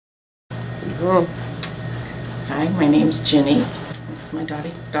Oh. Hi, my name's Ginny. This is my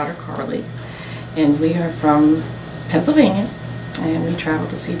daughter Carly, and we are from Pennsylvania, and we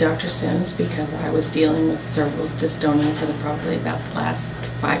traveled to see Dr. Sims because I was dealing with cervical dystonia for probably about the last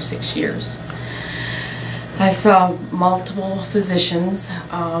 5-6 years. I saw multiple physicians,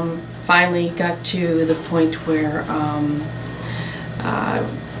 finally got to the point where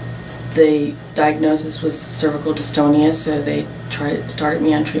the diagnosis was cervical dystonia, so they started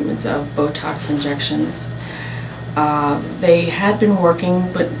me on treatments of Botox injections. They had been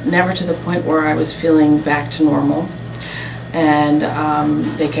working, but never to the point where I was feeling back to normal. And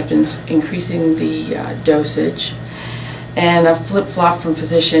they kept increasing the dosage. And I flip-flopped from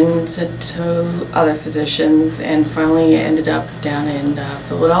physicians to other physicians, and finally ended up down in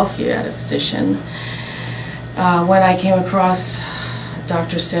Philadelphia at a physician. When I came across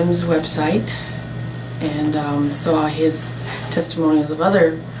Dr. Sims' website and saw his testimonials of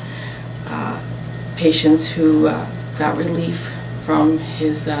other patients who got relief from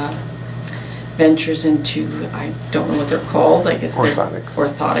his ventures into, I don't know what they're called, I guess orthotics. They're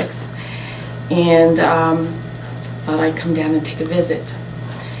orthotics, and thought I'd come down and take a visit.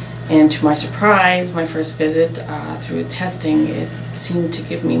 And to my surprise, my first visit through testing, it seemed to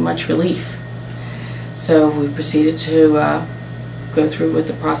give me much relief. So we proceeded to go through with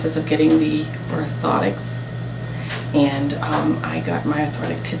the process of getting the orthotics, and I got my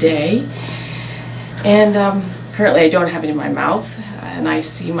orthotic today. And currently I don't have it in my mouth, and I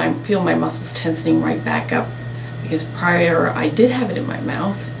feel my muscles tensing right back up, because prior I did have it in my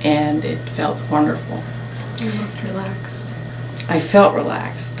mouth and it felt wonderful. You looked relaxed. I felt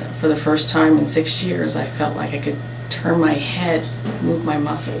relaxed. For the first time in 6 years, I felt like I could turn my head, move my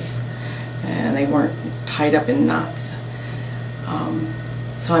muscles, and they weren't tied up in knots.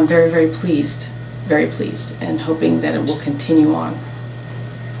 So I'm very, very pleased, and hoping that it will continue on.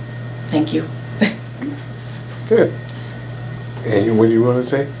 Thank you. Good. And what do you want to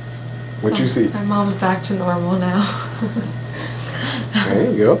say? What you see? My mom's back to normal now.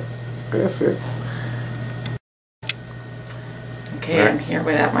 There you go. That's it. Okay, I'm here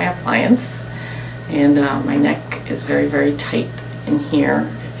without my appliance, and my neck is very, very tight in here.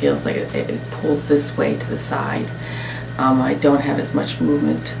 It feels like it pulls this way to the side. I don't have as much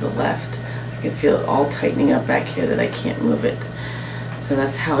movement to the left. I can feel it all tightening up back here that I can't move it. So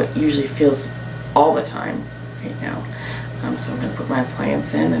that's how it usually feels all the time right now. So I'm going to put my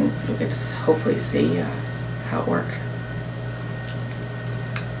appliance in, and we can just hopefully see how it works.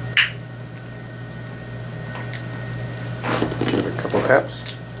 Give it a couple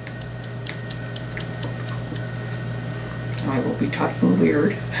taps. I will be talking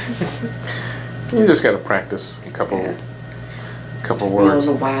weird. You just got to practice a couple A words.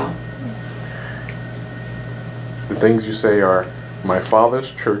 little while. The things you say are, "My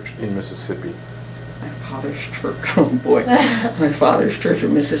father's church in Mississippi." My father's church. Oh boy, my father's church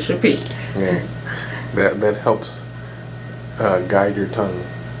in Mississippi. Yeah, that helps guide your tongue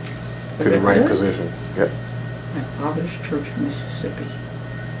to the right position. Yep. My father's church in Mississippi.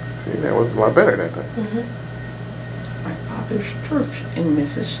 See, that was a lot better that time. Mm-hmm. My father's church in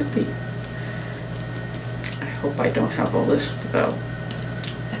Mississippi. I hope I don't have a lisp though.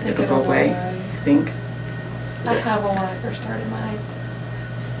 I think It'll go away. I think. I had one when I first started mine.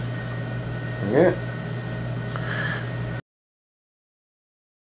 Yeah.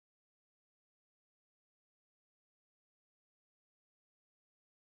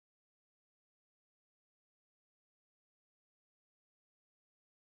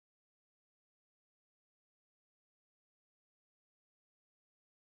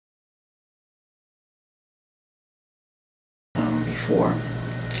 Before,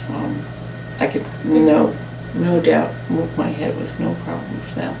 I could no doubt move my head with no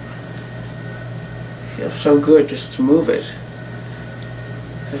problems now. It feels so good just to move it,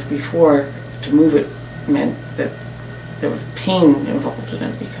 because before, to move it meant that there was pain involved in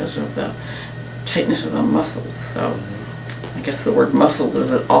it because of the tightness of the muscles. So I guess the word muscles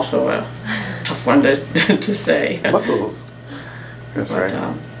is also a tough one to to say. Muscles. That's But, right.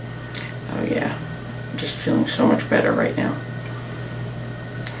 Oh yeah, I'm just feeling so much better right now.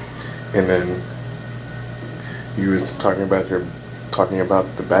 And then you was talking about the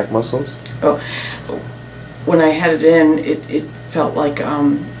back muscles. Oh, when I had it in, it felt like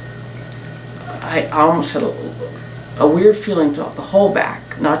I almost had a weird feeling throughout the whole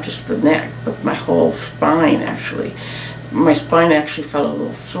back, not just the neck, but my whole spine actually. My spine actually felt a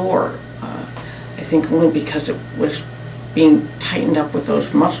little sore. I think only because it was being tightened up with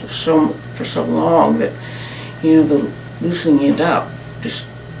those muscles for so long that, you know, the loosening it up just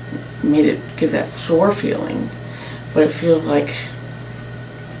made it give that sore feeling. But it feels like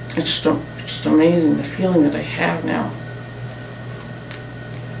It's just amazing the feeling that I have now.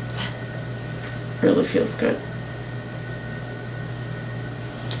 Really feels good.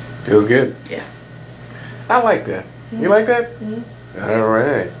 Feels good. Yeah. I like that. You like that? Mm-hmm. All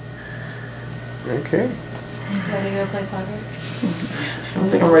right. Okay. Ready to go play soccer? I don't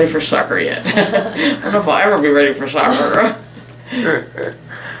think I'm ready for soccer yet. I don't know if I'll ever be ready for soccer.